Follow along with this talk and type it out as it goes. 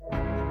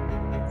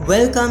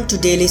Welcome to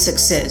Daily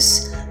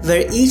Success,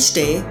 where each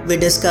day we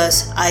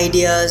discuss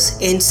ideas,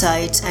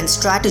 insights, and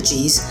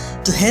strategies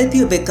to help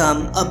you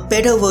become a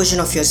better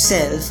version of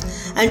yourself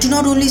and to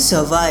not only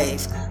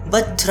survive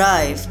but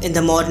thrive in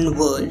the modern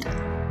world.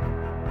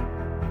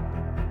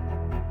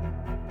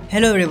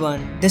 Hello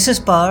everyone, this is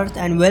Parth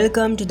and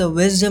welcome to the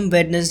Wisdom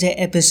Wednesday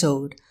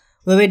episode,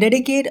 where we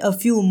dedicate a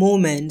few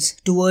moments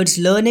towards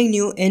learning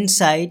new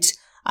insights,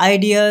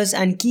 ideas,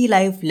 and key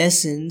life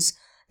lessons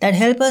that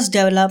help us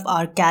develop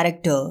our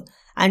character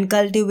and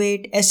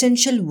cultivate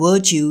essential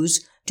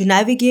virtues to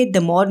navigate the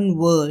modern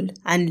world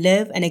and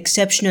live an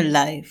exceptional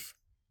life.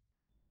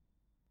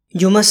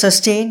 You must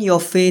sustain your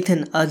faith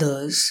in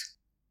others.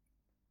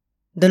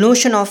 The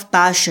notion of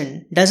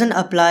passion doesn't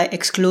apply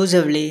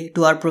exclusively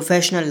to our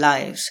professional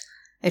lives.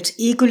 It's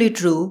equally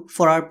true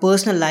for our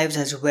personal lives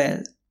as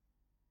well.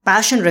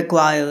 Passion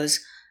requires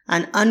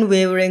an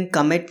unwavering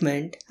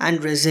commitment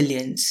and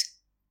resilience.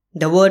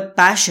 The word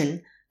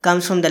passion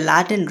comes from the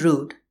Latin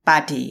root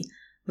pati,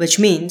 which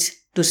means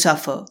to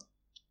suffer.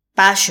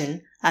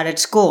 Passion, at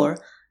its core,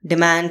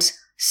 demands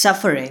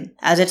suffering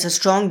as it's a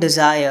strong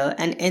desire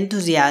and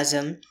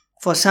enthusiasm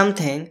for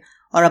something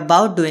or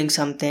about doing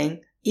something,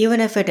 even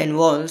if it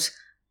involves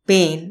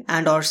pain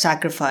and or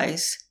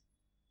sacrifice.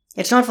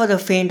 It's not for the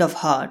faint of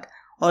heart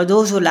or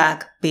those who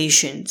lack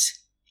patience.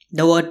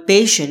 The word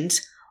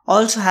patience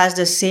also has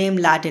the same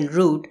Latin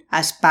root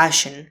as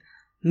passion,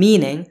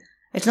 meaning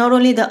it's not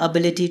only the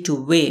ability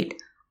to wait,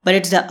 but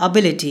it's the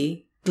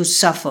ability to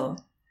suffer.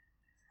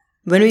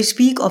 When we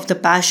speak of the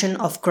passion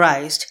of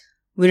Christ,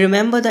 we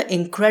remember the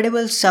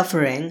incredible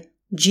suffering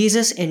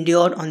Jesus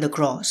endured on the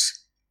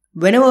cross.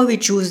 Whenever we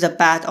choose the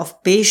path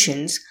of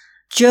patience,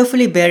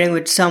 cheerfully bearing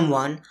with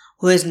someone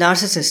who is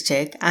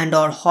narcissistic and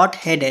or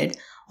hot-headed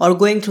or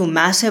going through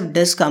massive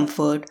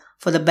discomfort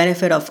for the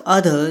benefit of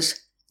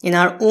others, in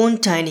our own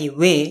tiny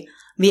way,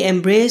 we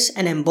embrace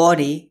and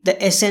embody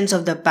the essence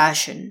of the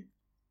passion.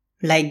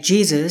 Like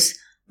Jesus,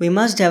 we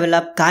must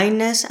develop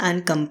kindness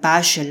and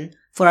compassion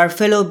for our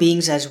fellow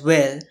beings as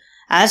well,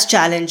 as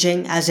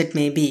challenging as it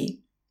may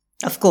be.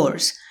 Of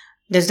course,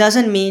 this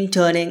doesn't mean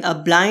turning a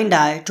blind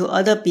eye to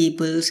other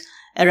people's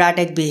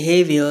erratic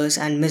behaviors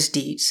and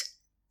misdeeds.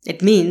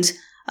 It means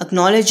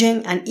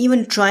acknowledging and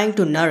even trying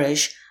to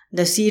nourish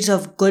the seeds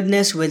of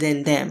goodness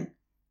within them.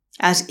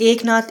 As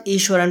Eknath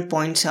Easwaran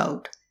points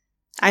out,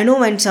 I know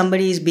when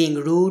somebody is being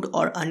rude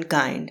or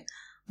unkind,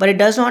 but it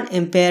does not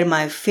impair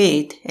my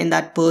faith in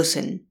that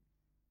person.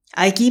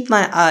 I keep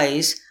my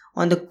eyes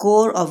on the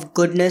core of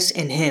goodness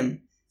in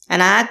him,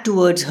 and I act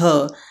towards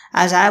her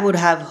as I would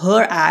have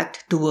her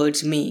act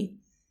towards me.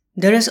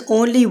 There is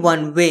only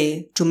one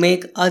way to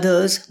make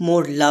others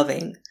more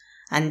loving,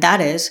 and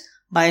that is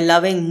by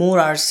loving more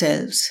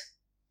ourselves.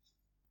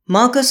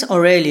 Marcus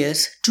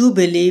Aurelius too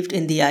believed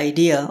in the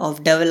idea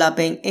of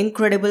developing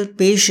incredible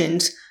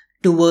patience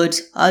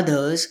towards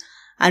others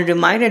and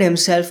reminded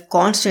himself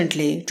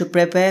constantly to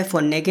prepare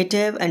for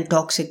negative and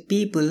toxic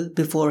people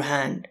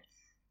beforehand.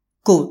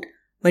 Quote,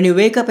 when you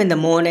wake up in the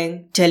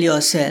morning, tell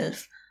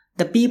yourself,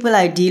 the people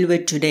I deal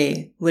with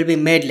today will be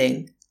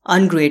meddling,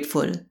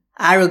 ungrateful,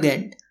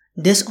 arrogant,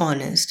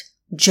 dishonest,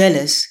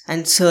 jealous,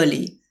 and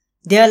surly.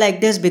 They are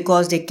like this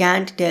because they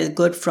can't tell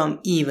good from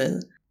evil.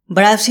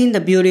 But I've seen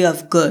the beauty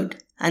of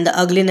good and the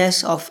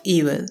ugliness of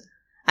evil,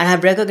 and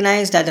have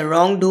recognized that the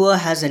wrongdoer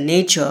has a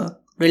nature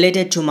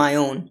related to my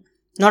own,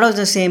 not of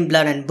the same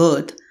blood and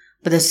birth,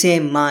 but the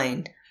same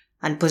mind,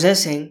 and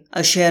possessing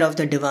a share of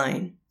the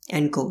divine.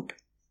 End quote.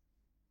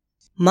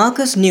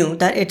 Marcus knew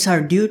that it's our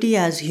duty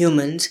as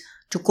humans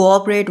to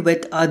cooperate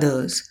with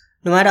others,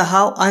 no matter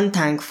how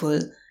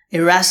unthankful,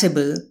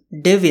 irascible,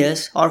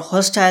 devious, or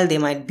hostile they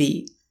might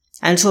be.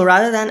 And so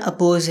rather than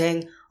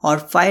opposing or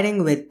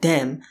fighting with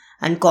them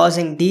and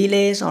causing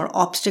delays or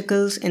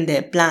obstacles in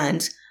their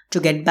plans to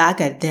get back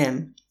at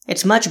them,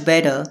 it's much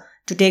better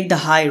to take the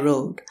high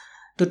road,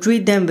 to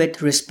treat them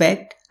with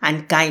respect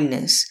and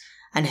kindness,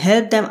 and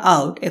help them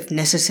out if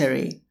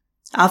necessary.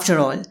 After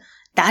all,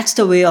 that's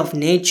the way of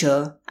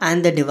nature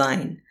and the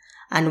divine,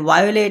 and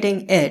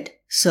violating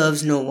it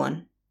serves no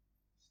one.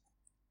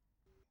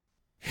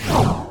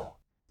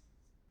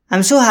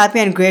 I'm so happy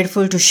and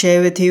grateful to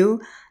share with you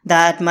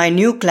that my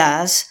new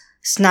class,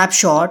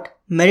 Snapshot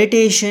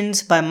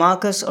Meditations by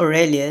Marcus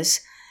Aurelius,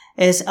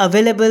 is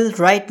available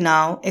right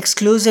now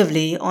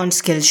exclusively on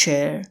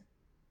Skillshare.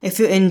 If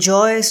you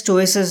enjoy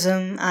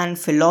Stoicism and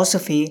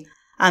philosophy,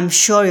 I'm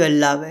sure you'll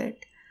love it.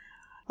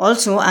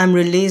 Also, I'm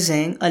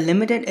releasing a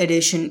limited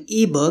edition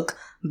ebook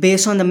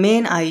based on the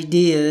main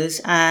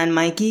ideas and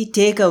my key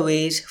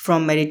takeaways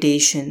from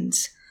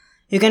meditations.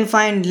 You can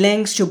find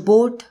links to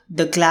both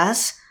the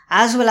class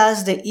as well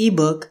as the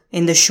ebook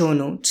in the show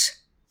notes.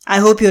 I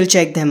hope you'll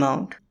check them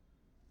out.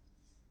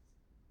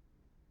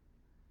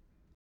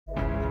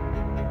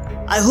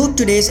 I hope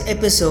today's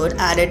episode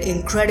added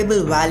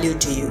incredible value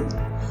to you.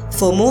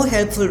 For more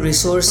helpful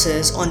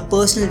resources on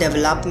personal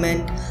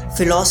development,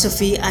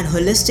 philosophy, and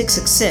holistic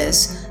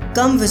success,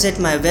 come visit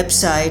my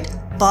website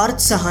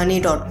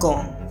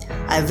parthsahani.com.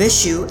 I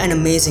wish you an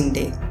amazing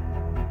day.